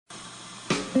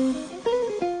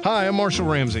Hi, I'm Marshall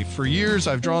Ramsey. For years,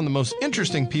 I've drawn the most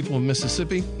interesting people in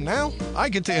Mississippi. Now, I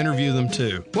get to interview them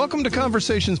too. Welcome to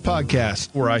Conversations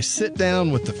Podcast, where I sit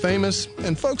down with the famous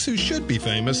and folks who should be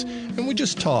famous, and we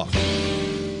just talk.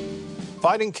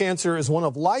 Fighting cancer is one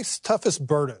of life's toughest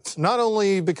burdens, not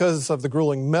only because of the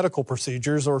grueling medical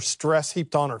procedures or stress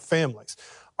heaped on our families,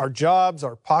 our jobs,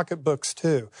 our pocketbooks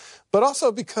too, but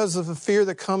also because of the fear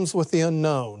that comes with the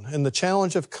unknown and the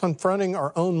challenge of confronting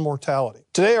our own mortality.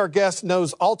 Today, our guest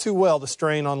knows all too well the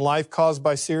strain on life caused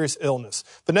by serious illness.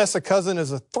 Vanessa Cousin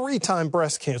is a 3-time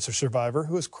breast cancer survivor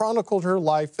who has chronicled her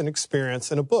life and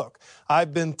experience in a book,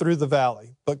 I've Been Through the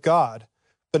Valley, But God.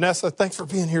 Vanessa, thanks for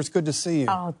being here. It's good to see you.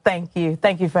 Oh, thank you.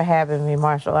 Thank you for having me,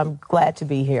 Marshall. I'm glad to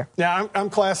be here. Now, I'm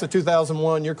class of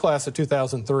 2001. You're class of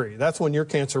 2003. That's when your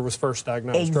cancer was first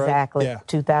diagnosed, exactly. right? Yeah.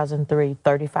 2003,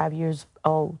 35 years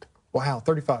old. Wow,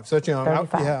 35. So that's young.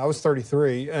 35. I was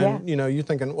 33. And, you know, you're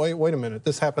thinking, wait a minute.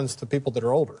 This happens to people that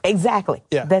are older. Exactly.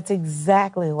 Yeah. That's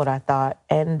exactly what I thought.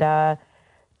 And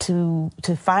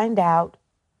to find out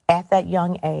at that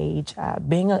young age,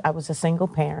 I was a single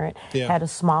parent, had a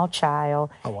small child.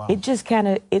 Oh, wow. It just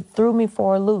it threw me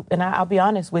for a loop. And I'll be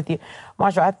honest with you,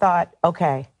 Marshall, I thought,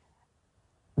 okay,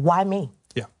 why me?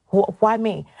 Yeah. Why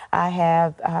me? I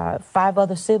have 5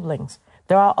 other siblings.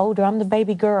 They're all older. I'm the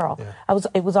baby girl. Yeah.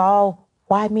 It was all,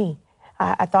 why me?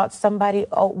 I thought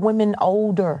women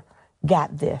older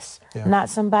got this, not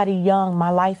somebody young.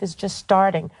 My life is just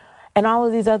starting. And all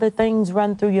of these other things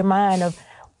run through your mind of,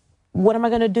 what am I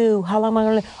going to do? How long am I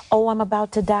going to live? Oh, I'm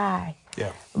about to die.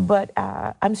 Yeah. But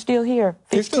I'm still here.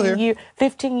 You're still here.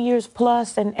 15 years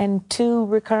plus and 2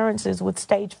 recurrences with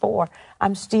stage 4.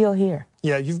 I'm still here.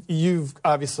 Yeah, you've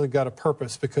obviously got a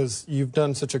purpose because you've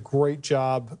done such a great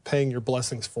job paying your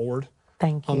blessings forward.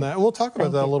 Thank you. On that. And we'll talk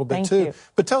about that a little bit too. You.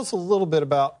 But tell us a little bit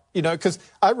about, because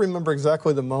I remember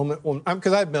exactly the moment when,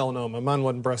 because I had melanoma. Mine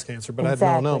wasn't breast cancer, but I had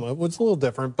melanoma. It was a little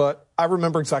different, but I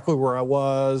remember exactly where I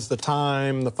was, the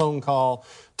time, the phone call.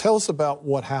 Tell us about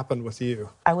what happened with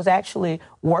you. I was actually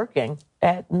working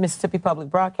at Mississippi Public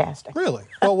Broadcasting. Really?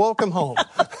 Well, welcome home.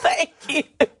 Thank you.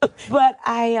 But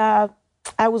I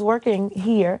was working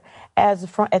here at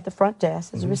the front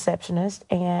desk as a receptionist,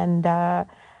 and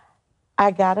I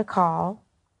got a call,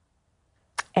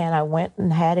 and I went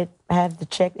and had it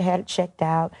checked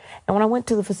out. And when I went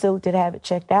to the facility to have it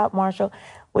checked out, Marshall,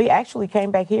 we actually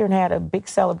came back here and had a big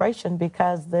celebration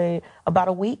because about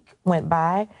a week went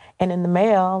by, and in the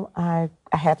mail, I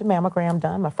had the mammogram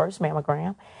done, my first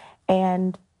mammogram,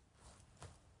 and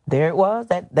there it was,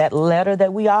 that letter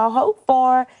that we all hope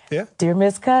for. Yeah. Dear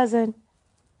Miss Cousin,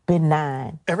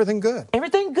 benign. Everything good.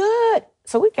 Everything good.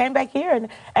 So we came back here and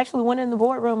actually went in the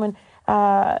boardroom and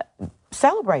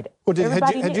celebrated. Well,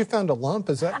 had you found a lump?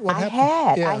 Is that what happened? I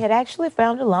had. Yeah. I had actually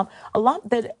found a lump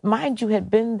that, mind you, had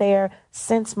been there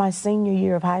since my senior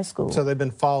year of high school. So they've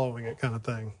been following it kind of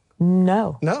thing.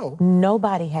 No.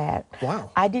 Nobody had.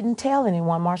 Wow. I didn't tell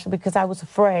anyone, Marshall, because I was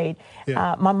afraid.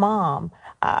 Yeah. My mom,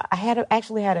 I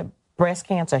actually had a breast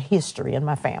cancer history in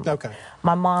my family. Okay.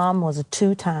 My mom was a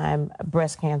 2-time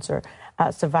breast cancer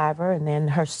survivor, and then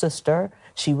her sister,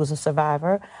 she was a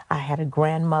survivor. I had a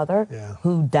grandmother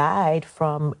who died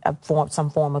from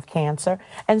some form of cancer.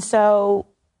 And so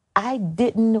I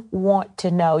didn't want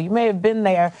to know. You may have been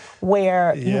there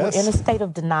where you were in a state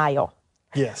of denial.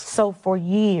 Yes. So for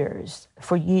years,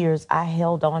 I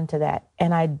held on to that,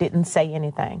 and I didn't say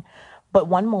anything. But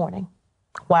one morning,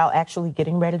 while actually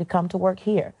getting ready to come to work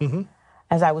here,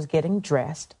 as I was getting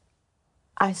dressed,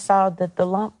 I saw that the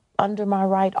lump under my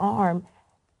right arm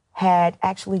had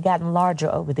actually gotten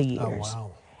larger over the years. Oh,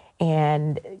 wow.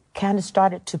 And kind of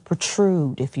started to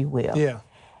protrude, if you will. Yeah.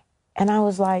 And I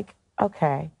was like,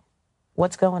 okay,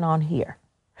 what's going on here?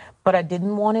 But I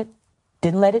didn't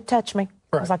let it touch me.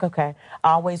 Right. I was like, okay.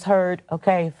 I always heard,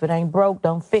 okay, if it ain't broke,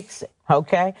 don't fix it,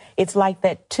 okay? It's like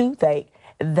that toothache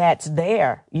that's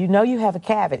there. You know you have a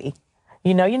cavity.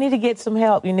 You know you need to get some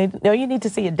help. You need to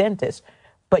see a dentist.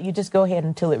 But you just go ahead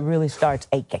until it really starts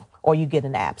aching or you get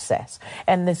an abscess.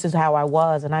 And this is how I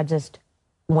was. And I just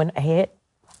went ahead,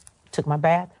 took my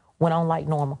bath, went on like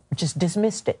normal, just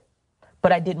dismissed it.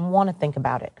 But I didn't want to think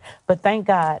about it. But thank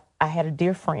God I had a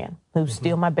dear friend who's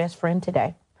still my best friend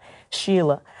today,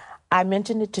 Sheila. I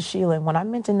mentioned it to Sheila, and when I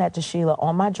mentioned that to Sheila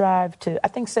on my drive to, I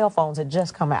think cell phones had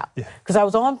just come out. Because I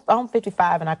was on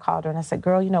 55, and I called her, and I said,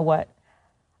 girl, you know what?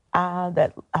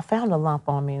 I found a lump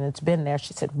on me, and it's been there.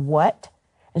 She said, what?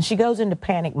 And she goes into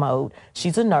panic mode.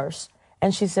 She's a nurse.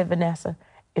 And she said, Vanessa,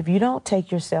 if you don't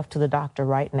take yourself to the doctor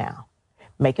right now,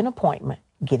 make an appointment,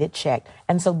 get it checked.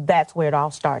 And so that's where it all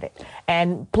started.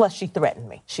 And plus she threatened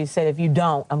me. She said, if you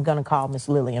don't, I'm going to call Miss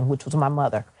Lillian, which was my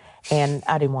mother. And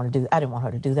I didn't want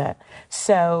her to do that.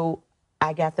 So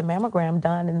I got the mammogram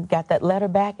done and got that letter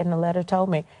back, and the letter told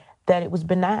me that it was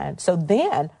benign. So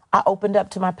then I opened up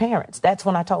to my parents. That's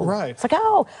when I told them. It's like,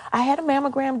 oh, I had a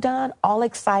mammogram done, all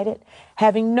excited,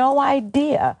 having no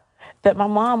idea that my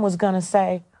mom was going to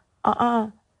say,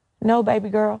 no, baby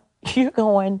girl, you're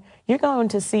going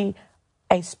to see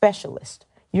a specialist.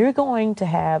 You're going to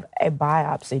have a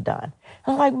biopsy done.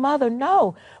 And I'm like, Mother,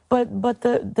 no, but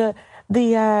the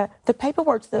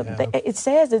paperwork, it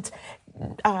says it's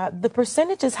the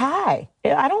percentage is high.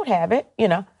 I don't have it,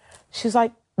 She's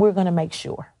like, we're going to make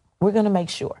sure. We're going to make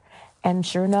sure. And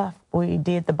sure enough, we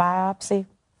did the biopsy,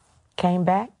 came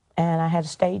back, and I had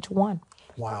stage 1.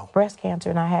 Wow. Breast cancer,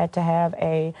 and I had to have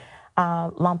a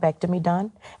lumpectomy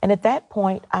done. And at that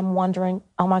point, I'm wondering,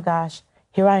 oh my gosh,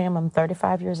 here I am, I'm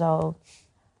 35 years old.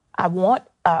 I want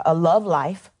a love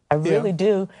life. I really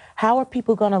do. How are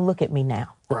people going to look at me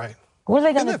now? Right. What are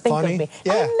they going to think of me?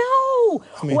 Yeah. I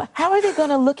know. How are they going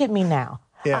to look at me now?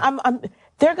 Yeah.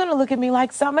 They're going to look at me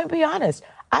like something. Be honest.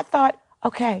 I thought,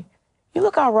 okay, you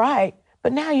look all right,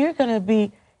 but now they're going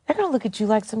to look at you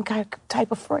like some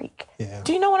type of freak. Yeah.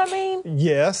 Do you know what I mean?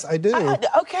 Yes, I do.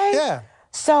 Okay. Yeah.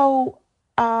 So,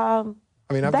 I've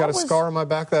got a scar on my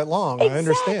back that long. Exactly. I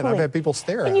understand. I've had people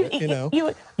stare at it,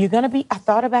 You're going to be, I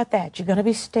thought about that. You're going to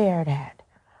be stared at.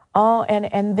 Oh,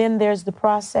 and then there's the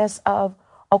process of,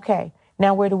 okay,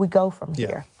 now where do we go from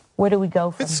here? Where do we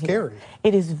go from here? It's scary.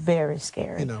 It is very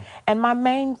scary. And my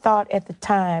main thought at the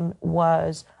time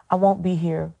was, I won't be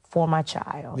here for my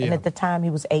child. Yeah. And at the time, he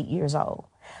was 8 years old.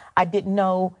 I didn't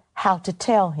know how to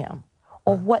tell him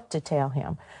or what to tell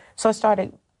him. So I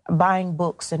started buying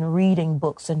books and reading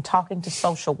books and talking to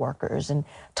social workers and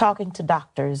talking to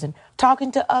doctors and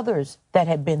talking to others that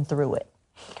had been through it.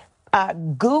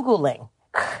 Googling.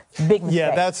 Big mistake.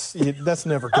 Yeah, that's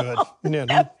never good. No.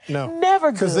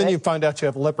 Never good. Because then you find out you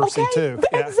have leprosy too.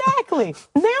 Yeah. Exactly.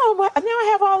 Now I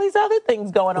have all these other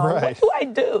things going on. Right. What do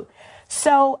I do?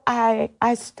 So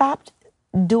I stopped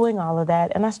doing all of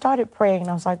that, and I started praying. And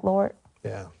I was like, Lord,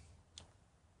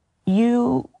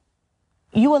 you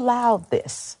allowed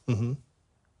this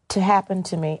to happen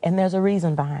to me, and there's a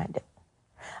reason behind it.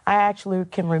 I actually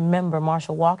can remember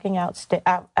Marshall walking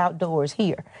outdoors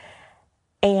here,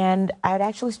 and I'd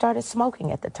actually started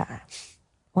smoking at the time.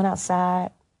 Went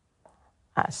outside,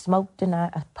 I smoked and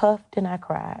I puffed and I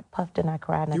cried, puffed and I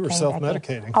cried. And you were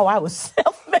self-medicating. Oh, I was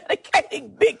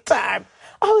self-medicating big time.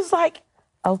 I was like,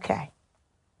 okay,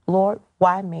 Lord,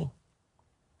 why me?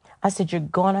 I said, you're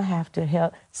going to have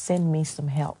to send me some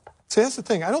help. See, that's the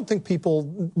thing. I don't think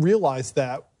people realize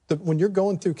that when you're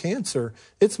going through cancer,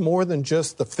 it's more than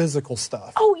just the physical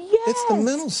stuff. Oh, yes. It's the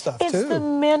mental stuff, too. It's the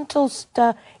mental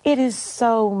stuff. It is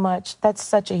so much. That's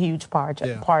such a huge part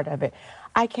of it.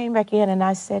 I came back in and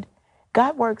I said,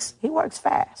 God works. He works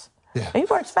fast. Yeah. He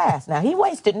works fast. Now, he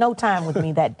wasted no time with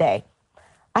me that day.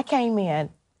 I came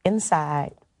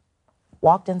inside,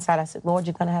 walked inside. I said, Lord,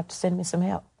 you're going to have to send me some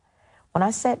help. When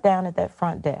I sat down at that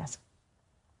front desk,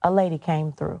 a lady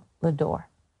came through the door.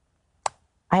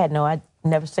 I'd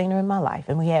never seen her in my life.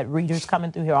 And we had readers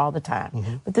coming through here all the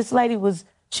time. But this lady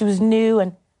she was new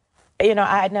and,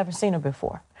 I had never seen her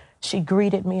before. She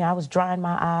greeted me. I was drying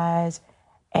my eyes.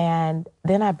 And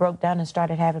then I broke down and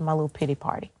started having my little pity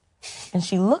party. And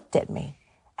she looked at me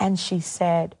and she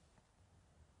said,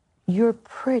 you're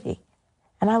pretty.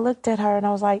 And I looked at her and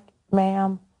I was like,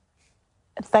 ma'am,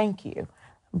 thank you,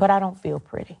 but I don't feel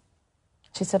pretty.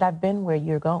 She said, I've been where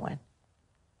you're going.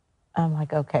 I'm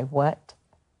like, okay, what?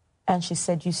 And she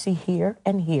said, you see here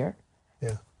and here.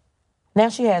 Yeah. Now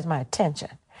she has my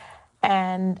attention.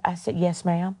 And I said, yes,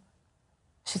 ma'am.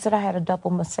 She said, I had a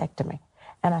double mastectomy.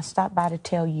 And I stopped by to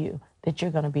tell you that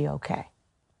you're going to be okay.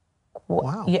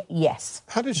 Wow. Yes.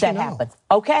 How did she that know? happened?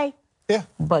 Okay. Yeah.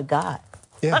 But God.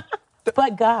 Yeah.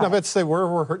 But God. Now, let's say,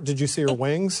 did you see her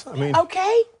wings? I mean.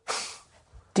 Okay.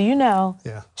 Do you know?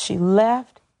 Yeah. She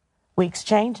left. We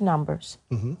exchanged numbers.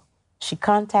 She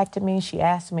contacted me. She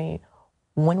asked me,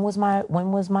 when was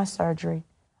my surgery?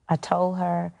 I told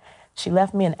her. She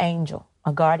left me an angel,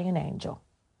 a guardian angel.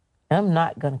 I'm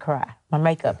not going to cry. My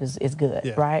makeup is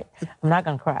good, right? I'm not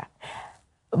going to cry.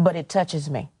 But it touches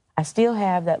me. I still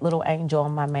have that little angel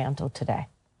on my mantle today.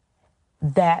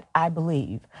 That I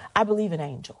believe. I believe in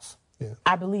angels. Yeah.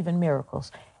 I believe in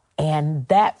miracles. And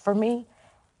that, for me,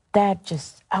 that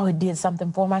just, it did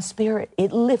something for my spirit.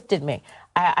 It lifted me.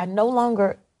 I no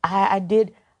longer, I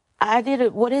did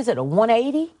it, what is it, a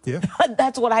 180? Yeah.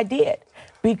 That's what I did.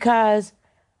 Because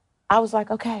I was like,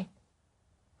 okay,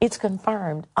 it's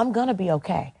confirmed. I'm going to be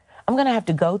okay. I'm going to have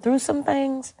to go through some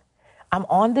things. I'm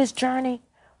on this journey,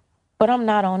 but I'm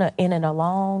not in it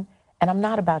alone. and I'm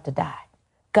not about to die.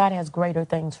 God has greater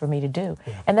things for me to do.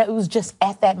 Yeah. And that was just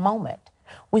at that moment.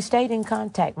 We stayed in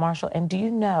contact, Marshall, and do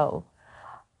you know,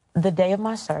 the day of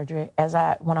my surgery,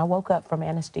 when I woke up from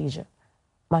anesthesia,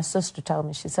 my sister told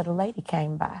me, she said, a lady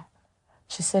came by.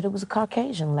 She said it was a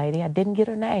Caucasian lady. I didn't get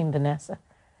her name, Vanessa.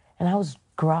 And I was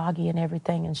groggy and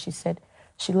everything, and she said,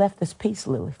 she left this peace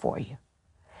lily for you.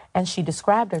 And she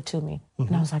described her to me,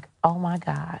 and I was like, oh, my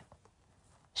God.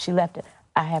 She left it.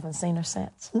 I haven't seen her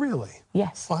since. Really?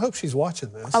 Yes. Well, I hope she's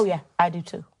watching this. Oh, yeah, I do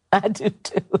too. I do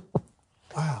too.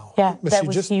 Wow. Yeah, that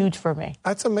was huge for me.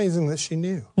 That's amazing that she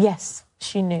knew. Yes,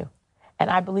 she knew. And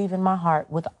I believe in my heart,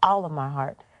 with all of my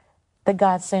heart, that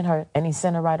God sent her, and he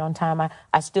sent her right on time.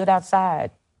 I stood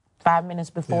outside 5 minutes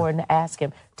before and asked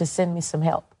him to send me some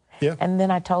help. Yeah. And then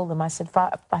I told him, I said,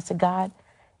 God,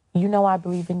 you know I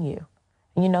believe in you.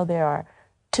 And you know there are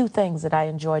two things that I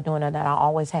enjoy doing and that I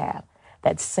always have.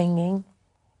 That's singing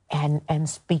and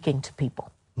speaking to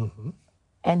people. Mm-hmm.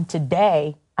 And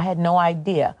today, I had no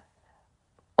idea.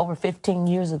 Over 15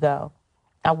 years ago,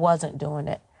 I wasn't doing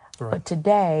it. Right. But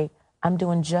today, I'm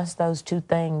doing just those two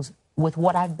things with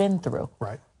what I've been through.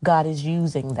 Right. God is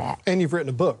using that. And you've written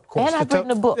a book, of course. And I've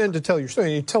written a book. And to tell your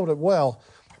story, you told it well.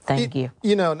 Thank you.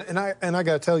 You know, and I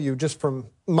got to tell you, just from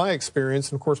my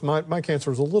experience, and of course my cancer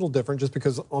was a little different just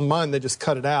because on mine they just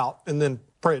cut it out and then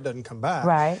pray it doesn't come back.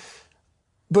 Right.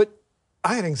 But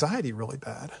I had anxiety really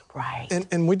bad. Right.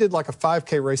 And we did like a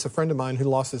 5K race, a friend of mine who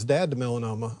lost his dad to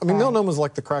melanoma. I mean, melanoma is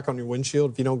like the crack on your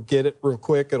windshield. If you don't get it real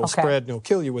quick, it'll spread and it'll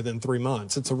kill you within 3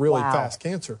 months. It's a really fast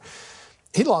cancer.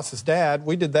 He lost his dad.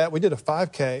 We did that. We did a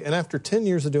 5K. And after 10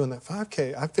 years of doing that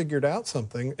 5K, I figured out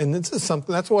something. And this is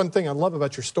something, that's one thing I love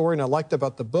about your story and I liked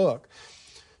about the book.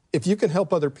 If you can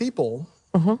help other people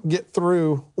get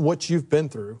through what you've been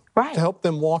through, to help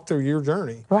them walk through your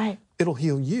journey, it'll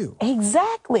heal you.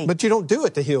 Exactly. But you don't do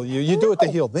it to heal you. You do it to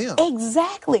heal them.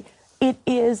 Exactly. It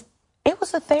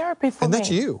was a therapy for me. And that's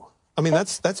you. I mean,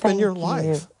 that's been your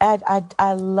life.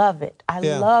 I love it. I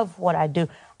love what I do.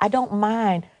 I don't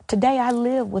mind. Today, I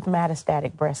live with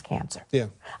metastatic breast cancer. Yeah.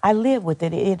 I live with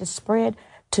it. It is spread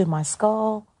to my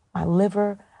skull, my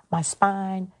liver, my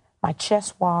spine, my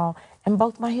chest wall, and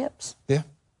both my hips. Yeah.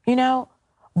 You know,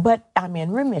 but I'm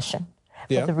in remission.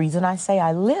 Yeah. But the reason I say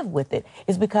I live with it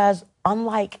is because,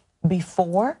 unlike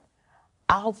before,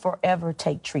 I'll forever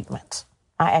take treatments.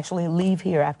 I actually leave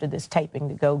here after this taping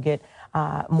to go get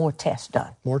more tests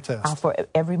done. More tests. For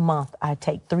every month, I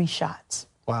take 3 shots.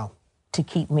 Wow. To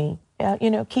keep me,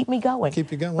 keep me going.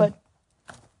 Keep you going. But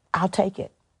I'll take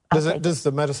it. Does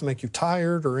the medicine make you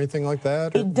tired or anything like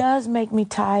that? It does make me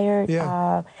tired.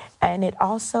 Yeah. And it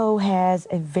also has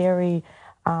a very,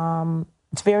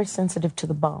 it's very sensitive to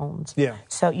the bones. Yeah.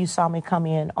 So you saw me come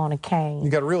in on a cane. You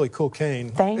got a really cool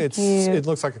cane. Thank you. It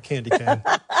looks like a candy cane.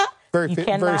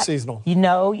 Very seasonal. You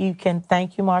know, you can,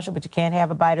 thank you, Marshall, but you can't have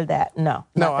a bite of that. No.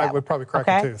 No, I would probably crack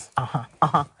a tooth.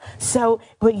 So,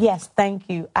 but yes, thank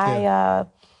you.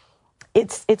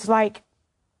 It's like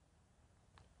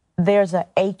there's an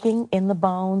aching in the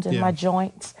bones in my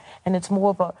joints, and it's more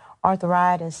of a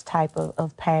arthritis type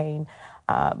of pain.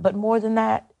 But more than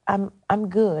that, I'm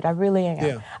good. I really am.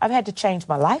 Yeah. I've had to change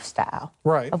my lifestyle.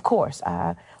 Right. Of course.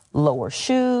 Lower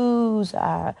shoes.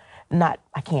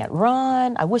 I can't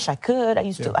run. I wish I could.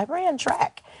 I ran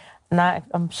track.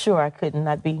 I'm sure I couldn't.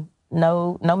 I'd be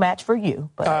no match for you.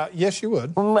 But yes, you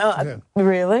would.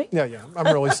 Really? Yeah.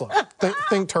 I'm really slow.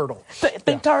 Think turtle.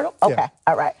 Think turtle? Okay. Yeah.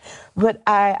 All right. But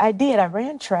I did. I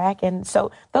ran track. And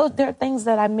so there are things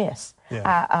that I miss.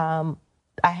 Yeah.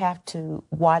 I have to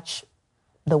watch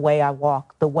the way I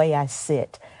walk, the way I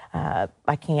sit.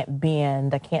 I can't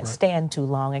bend. I can't stand too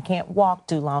long. I can't walk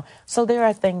too long. So there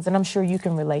are things, and I'm sure you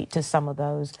can relate to some of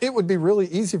those. It would be really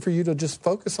easy for you to just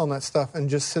focus on that stuff and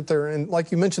just sit there and,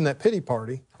 like you mentioned, that pity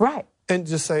party. Right. And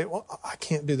just say, well, I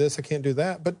can't do this, I can't do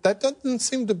that. But that doesn't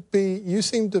seem to be, you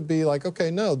seem to be like,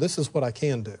 okay, no, this is what I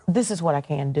can do. This is what I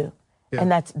can do. Yeah.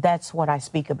 And that's what I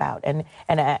speak about. And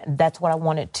that's what I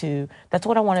wanted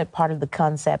part of the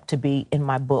concept to be in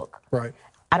my book. Right.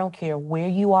 I don't care where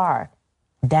you are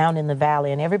down in the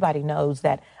valley, and everybody knows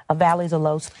that a valley is a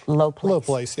low place. Low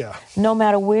place, yeah. No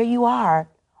matter where you are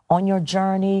on your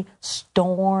journey,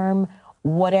 storm,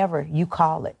 whatever you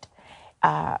call it,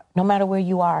 no matter where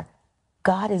you are,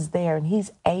 God is there, and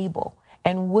he's able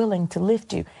and willing to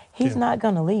lift you. He's not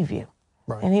going to leave you.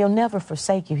 Right. And he'll never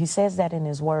forsake you. He says that in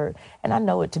his word, and I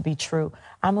know it to be true.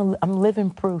 I'm living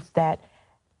proof that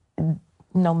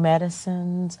no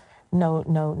medicines, no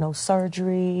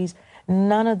surgeries,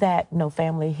 none of that, no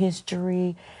family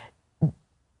history,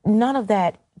 none of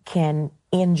that can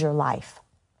end your life,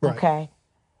 okay?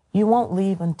 You won't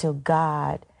leave until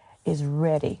God is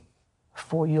ready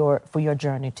for your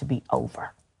journey to be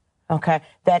over. Okay?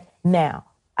 That now,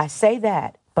 I say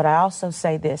that, but I also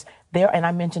say this, and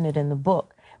I mentioned it in the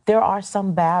book, there are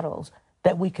some battles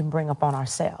that we can bring upon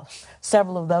ourselves.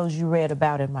 Several of those you read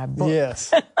about in my book.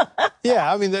 Yes.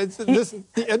 Yeah, I mean,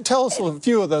 tell us a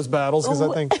few of those battles, because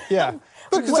I think,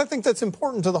 because I think that's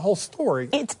important to the whole story.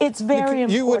 It's very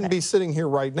important. You wouldn't be sitting here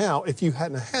right now if you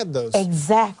hadn't had those.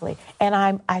 Exactly. And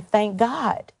I thank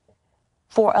God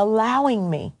for allowing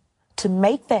me to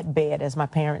make that bed, as my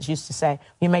parents used to say.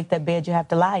 You make that bed, you have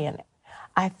to lie in it.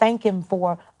 I thank him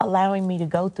for allowing me to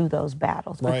go through those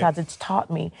battles, because it's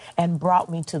taught me and brought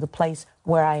me to the place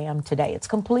where I am today. It's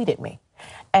completed me.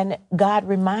 And God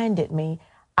reminded me,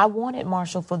 I wanted,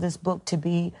 Marshall, for this book to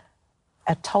be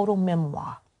a total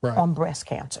memoir on breast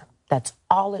cancer. That's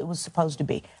all it was supposed to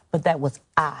be. But that was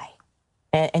I.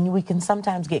 And we can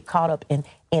sometimes get caught up in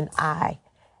I.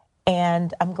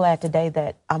 And I'm glad today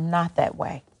that I'm not that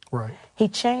way. Right. He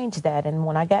changed that. And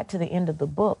when I got to the end of the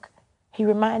book, he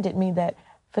reminded me that,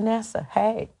 Vanessa,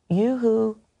 hey, you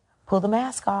who pull the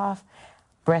mask off,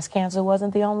 breast cancer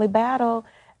wasn't the only battle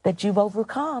that you've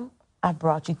overcome. I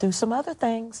brought you through some other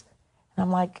things. And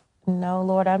I'm like, no,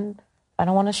 Lord, I don't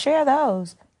want to share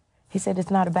those. He said,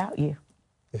 it's not about you.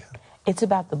 Yeah. It's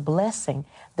about the blessing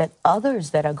that others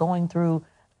that are going through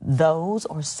those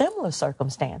or similar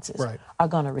circumstances are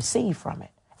going to receive from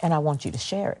it. And I want you to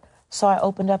share it. So I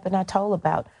opened up and I told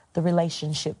about the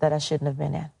relationship that I shouldn't have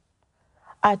been in.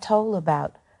 I told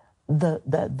about the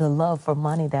love for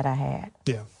money that I had.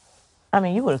 Yeah. I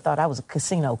mean, you would have thought I was a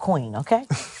casino queen, okay?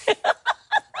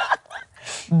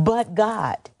 But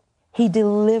God, he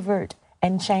delivered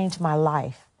and changed my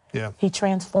life. Yeah. He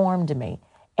transformed me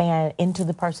and into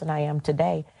the person I am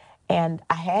today. And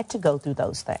I had to go through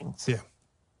those things. Yeah.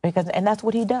 And that's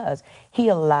what he does. He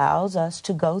allows us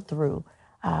to go through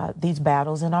these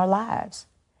battles in our lives.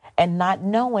 And not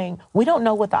knowing, we don't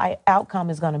know what the outcome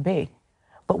is going to be.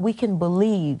 But we can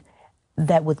believe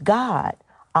that with God,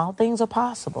 all things are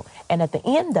possible. And at the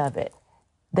end of it,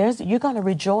 you're going to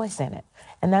rejoice in it.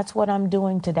 And that's what I'm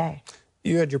doing today.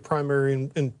 You had your primary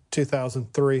in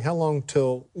 2003. How long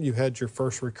till you had your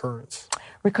first recurrence?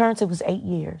 Recurrence, it was 8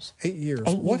 years. 8 years.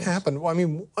 What happened? Well, I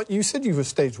mean, you said you were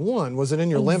stage 1. Was it in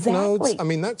your lymph nodes? I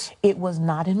mean, It was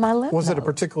not in my lymph nodes. Was it a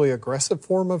particularly aggressive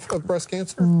form of breast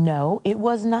cancer? No, it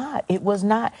was not. It was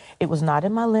not. It was not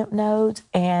in my lymph nodes.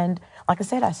 And like I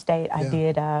said, I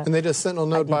did. And they did sentinel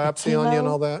node biopsy on you and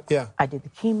all that? Yeah. I did the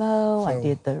chemo. I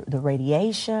did the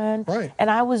radiation. Right.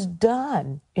 And I was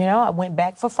done. You know, I went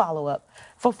back for follow-up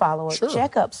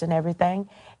checkups and everything.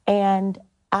 And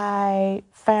I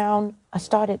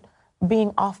started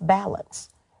being off balance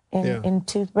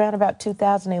around about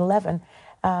 2011.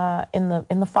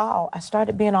 In the fall, I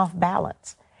started being off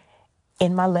balance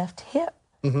in my left hip.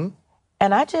 Mm-hmm.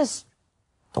 And I just,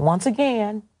 once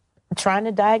again, trying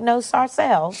to diagnose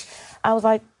ourselves, I was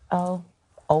like, oh,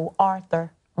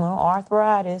 Arthur, well,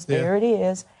 arthritis, there it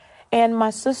is. And my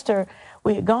sister,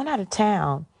 we had gone out of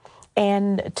town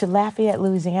and to Lafayette,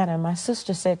 Louisiana, and my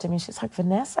sister said to me, she's like,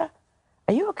 Vanessa,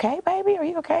 are you okay, baby? Are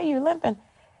you okay? You're limping.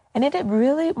 And it had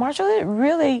really, Marshall, it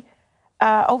really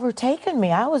overtaken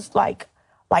me. I was like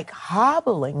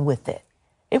hobbling with it.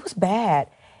 It was bad.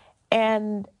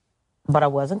 But I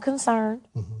wasn't concerned.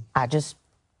 Mm-hmm. I just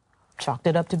chalked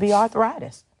it up to be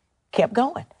arthritis. Kept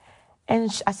going.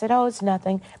 And I said, oh, it's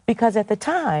nothing. Because at the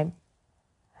time,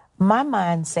 my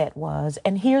mindset was,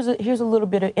 and here's a little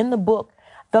bit in the book,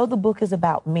 though the book is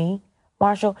about me,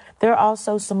 Marshall, there are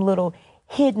also some little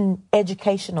hidden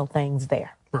educational things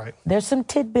there. Right. There's some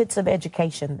tidbits of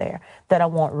education there that I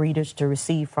want readers to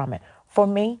receive from it. For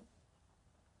me,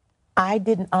 I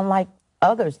didn't, unlike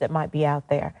others that might be out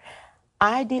there,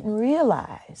 I didn't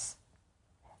realize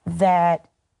that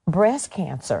breast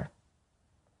cancer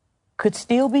could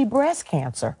still be breast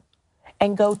cancer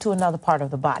and go to another part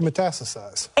of the body.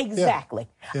 Metastasize. Exactly.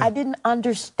 Yeah. I didn't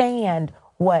understand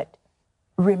what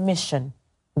remission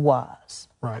was.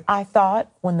 Right. I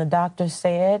thought when the doctor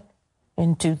said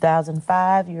in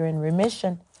 2005, you're in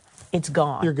remission, it's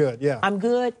gone. You're good, yeah. I'm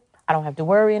good. I don't have to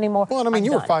worry anymore. Well, I mean,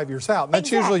 you were 5 years out. And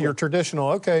that's usually your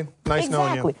traditional, okay, nice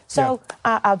knowing you. So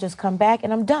I'll just come back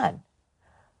and I'm done.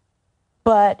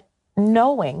 But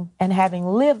knowing and having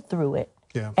lived through it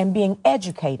and being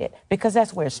educated, because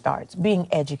that's where it starts, being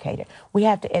educated. We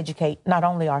have to educate not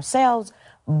only ourselves,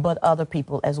 but other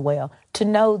people as well, to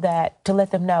know that, to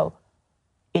let them know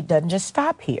it doesn't just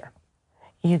stop here.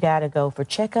 You got to go for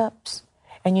checkups,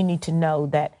 and you need to know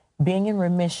that being in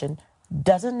remission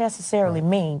doesn't necessarily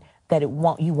mean that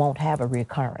you won't have a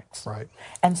recurrence. Right.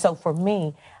 And so for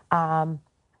me, I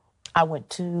went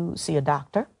to see a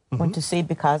doctor. Went to see,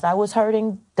 because I was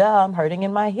hurting, I'm hurting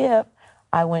in my hip,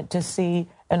 I went to see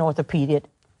an orthopedic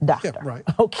doctor. Yeah, right.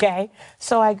 Okay?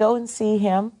 So I go and see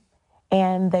him,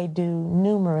 and they do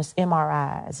numerous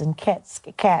MRIs and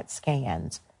CAT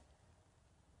scans.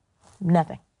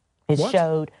 Nothing. It What?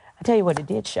 showed, I tell you what it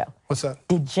did show. What's that?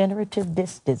 Degenerative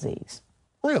disc disease.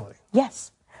 Really?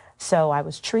 Yes. So I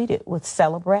was treated with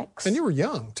Celebrex. And you were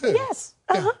young, too. Yes.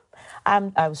 Yeah.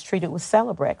 I was treated with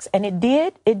Celebrex, and it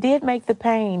did make the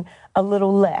pain a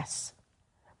little less,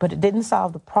 but it didn't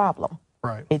solve the problem.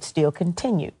 Right. It still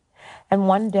continued. And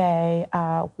one day,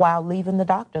 while leaving the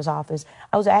doctor's office,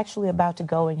 I was actually about to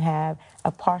go and have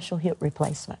a partial hip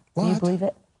replacement. What? Can you believe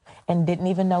it? And didn't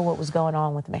even know what was going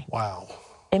on with me. Wow.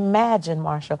 Imagine,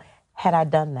 Marshall, had I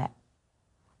done that.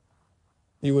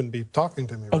 You wouldn't be talking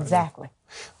to me right now. Exactly.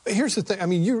 But here's the thing. I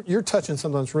mean, you're touching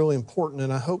something that's really important,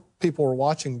 and I hope people who are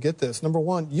watching get this. Number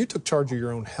one, you took charge of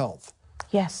your own health.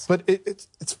 Yes. But it's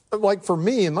like for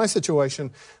me, in my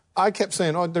situation, I kept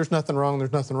saying, oh, there's nothing wrong,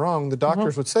 there's nothing wrong. The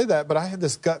doctors would say that, but I had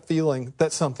this gut feeling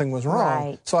that something was wrong.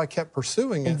 Right. So I kept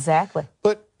pursuing it. Exactly.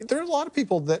 But there are a lot of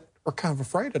people that are kind of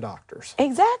afraid of doctors.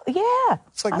 Exactly. Yeah.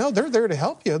 It's like, no, they're there to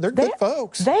help you. They're good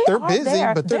folks. They're busy,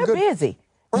 there. but they're good. Busy.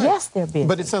 Right. Yes, they're busy.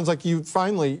 But it sounds like you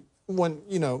finally, when,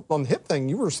 on the hip thing,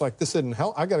 you were just like, this isn't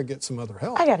help. I got to get some other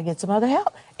help. I got to get some other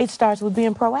help. It starts with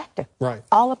being proactive. Right.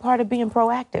 All a part of being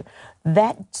proactive.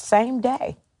 That same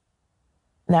day,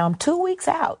 now I'm 2 weeks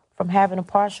out from having a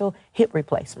partial hip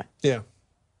replacement. Yeah.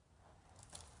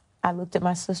 I looked at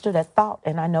my sister, that thought,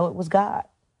 and I know it was God.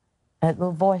 That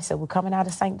little voice that was coming out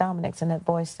of St. Dominic's, and that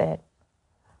voice said,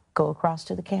 go across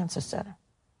to the cancer center.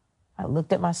 I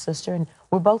looked at my sister, and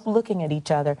we're both looking at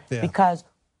each other because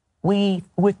we're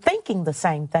thinking the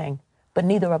same thing, but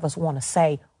neither of us want to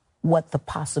say what the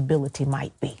possibility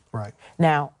might be. Right.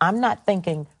 Now, I'm not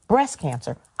thinking breast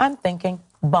cancer. I'm thinking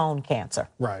bone cancer.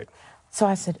 Right. So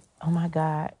I said, oh, my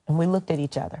God. And we looked at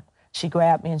each other. She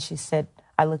grabbed me, and she said,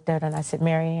 I looked at her, and I said,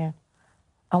 Marianne,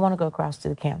 I want to go across to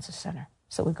the cancer center.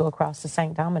 So we go across to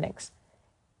St. Dominic's.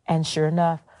 And sure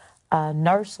enough, a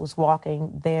nurse was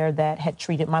walking there that had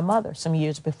treated my mother some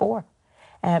years before,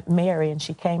 and Mary, and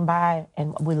she came by,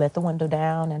 and we let the window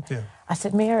down, and I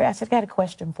said, Mary, I got a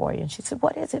question for you. And she said,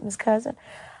 what is it, Miss Cousin?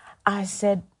 I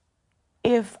said,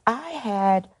 if I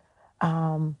had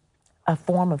a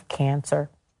form of cancer,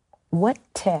 what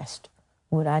test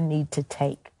would I need to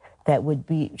take that would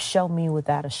show me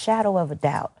without a shadow of a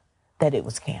doubt that it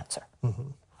was cancer?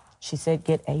 Mm-hmm. She said,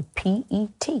 get a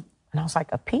PET. And I was like,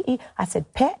 a PE? I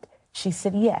said, PET? She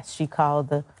said, yes. She called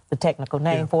the technical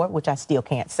name for it, which I still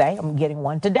can't say. I'm getting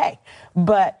one today.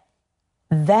 But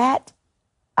that,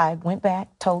 I went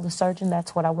back, told the surgeon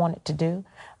that's what I wanted to do.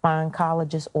 My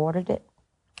oncologist ordered it,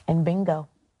 and bingo,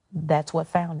 that's what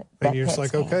found it. And you're just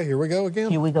like, okay, here we go again.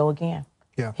 Here we go again.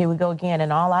 Yeah. Here we go again.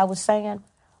 And all I was saying,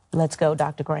 let's go,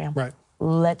 Dr. Graham. Right.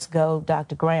 Let's go,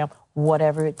 Dr. Graham,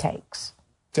 whatever it takes.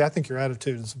 See, I think your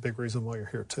attitude is a big reason why you're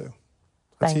here, too.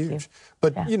 That's Thank huge. you.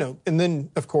 But, and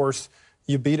then, of course,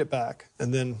 you beat it back,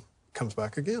 and then it comes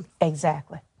back again.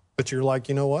 Exactly. But you're like,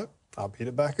 you know what? I'll beat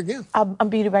it back again. I'm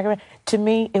beat it back again. To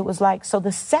me, it was like, so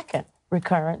the second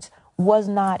recurrence was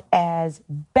not as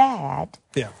bad.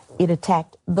 Yeah. It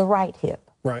attacked the right hip.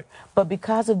 Right. But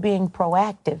because of being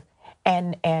proactive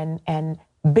and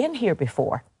been here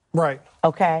before. Right.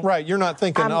 Okay. Right. You're not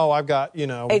thinking, I've got,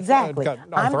 Exactly. I've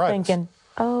got arthritis. I'm thinking,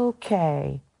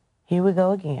 okay, here we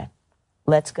go again.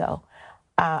 Let's go.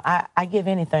 I give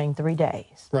anything 3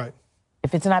 days. Right.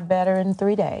 If it's not better in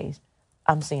 3 days,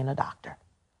 I'm seeing a doctor.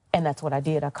 And that's what I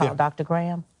did. I called Dr.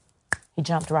 Graham. He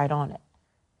jumped right on it.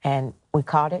 And we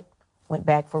caught it, went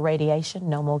back for radiation,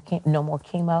 no more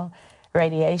chemo,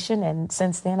 radiation. And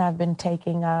since then, I've been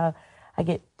taking, I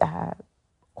get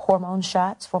hormone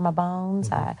shots for my bones.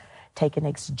 Mm-hmm. I take an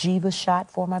Exgeva shot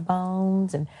for my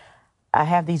bones. And I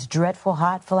have these dreadful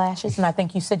hot flashes. And I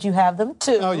think you said you have them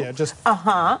too. Oh, yeah. Just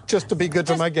to be good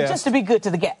to my guests. Just to be good to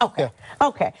the guest. Okay. Yeah.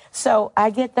 Okay. So I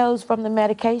get those from the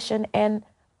medication,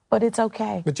 but it's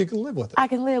okay. But you can live with it. I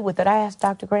can live with it. I asked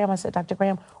Dr. Graham, I said, Dr.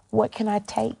 Graham, what can I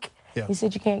take? Yeah. He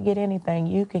said, you can't get anything.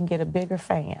 You can get a bigger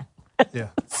fan. Yeah.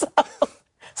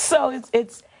 so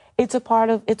it's a part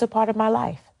of my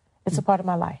life. It's a part of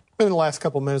my life. In the last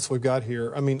couple of minutes we've got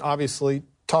here, I mean, obviously,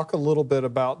 talk a little bit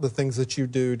about the things that you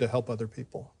do to help other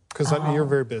people, because I know you're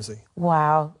very busy.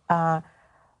 Wow.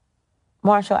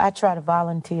 Marshall, I try to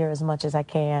volunteer as much as I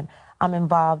can. I'm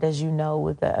involved, as you know,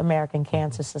 with the American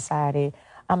Cancer Society.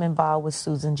 I'm involved with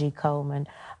Susan G. Komen.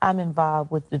 I'm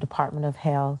involved with the Department of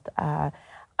Health,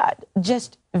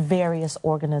 just various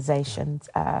organizations.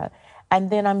 And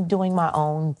then I'm doing my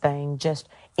own thing just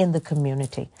in the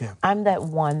community. Yeah. I'm that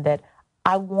one that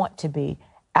I want to be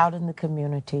out in the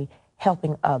community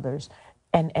helping others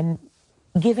and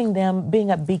giving them,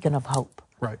 being a beacon of hope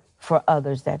for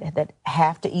others that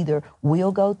have to either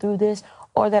will go through this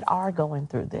or that are going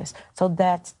through this. So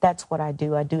that's what I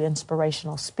do. I do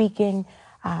inspirational speaking,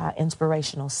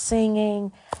 inspirational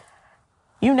singing.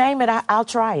 You name it, I'll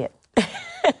try it.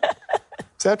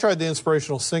 See, I tried the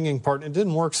inspirational singing part, and it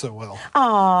didn't work so well.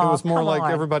 Oh, it was more like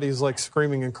on. everybody's like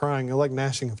screaming and crying, like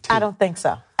gnashing of teeth. I don't think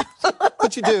so.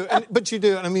 But you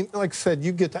do. And I mean, like I said,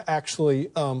 you get to actually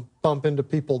bump into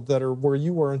people that are where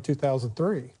you were in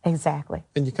 2003. Exactly.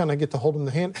 And you kind of get to hold them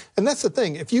the hand. And that's the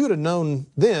thing. If you would have known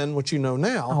then what you know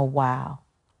now. Oh, wow.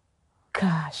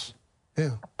 Gosh.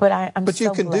 Yeah. But I'm But so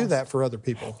you can blessed. do that for other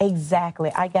people.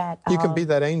 Exactly. You can be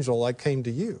that angel like came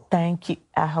to you. Thank you.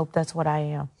 I hope that's what I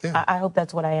am. Yeah. I hope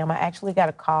that's what I am. I actually got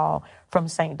a call from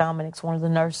St. Dominic's, one of the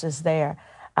nurses there.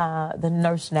 The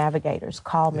nurse navigators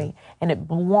called me, and it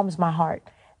warms my heart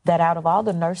that out of all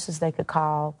the nurses they could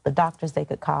call, the doctors they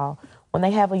could call, when they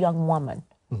have a young woman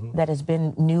that has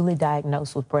been newly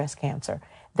diagnosed with breast cancer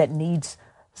that needs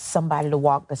somebody to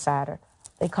walk beside her,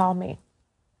 they call me.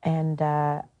 And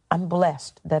I'm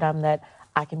blessed that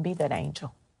I can be that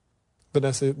angel.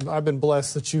 Vanessa, I've been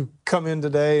blessed that you come in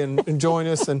today and join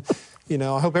us, and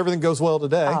I hope everything goes well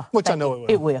today, which I know it will.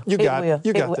 It will. You got it.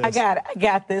 You got this. I got it. I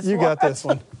got this. You got this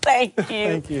one. Thank you.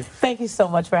 Thank you. Thank you so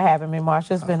much for having me,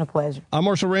 Marsha. It's been a pleasure. I'm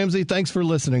Marshall Ramsey. Thanks for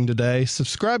listening today.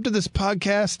 Subscribe to this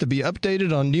podcast to be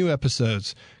updated on new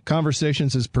episodes.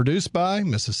 Conversations is produced by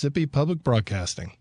Mississippi Public Broadcasting.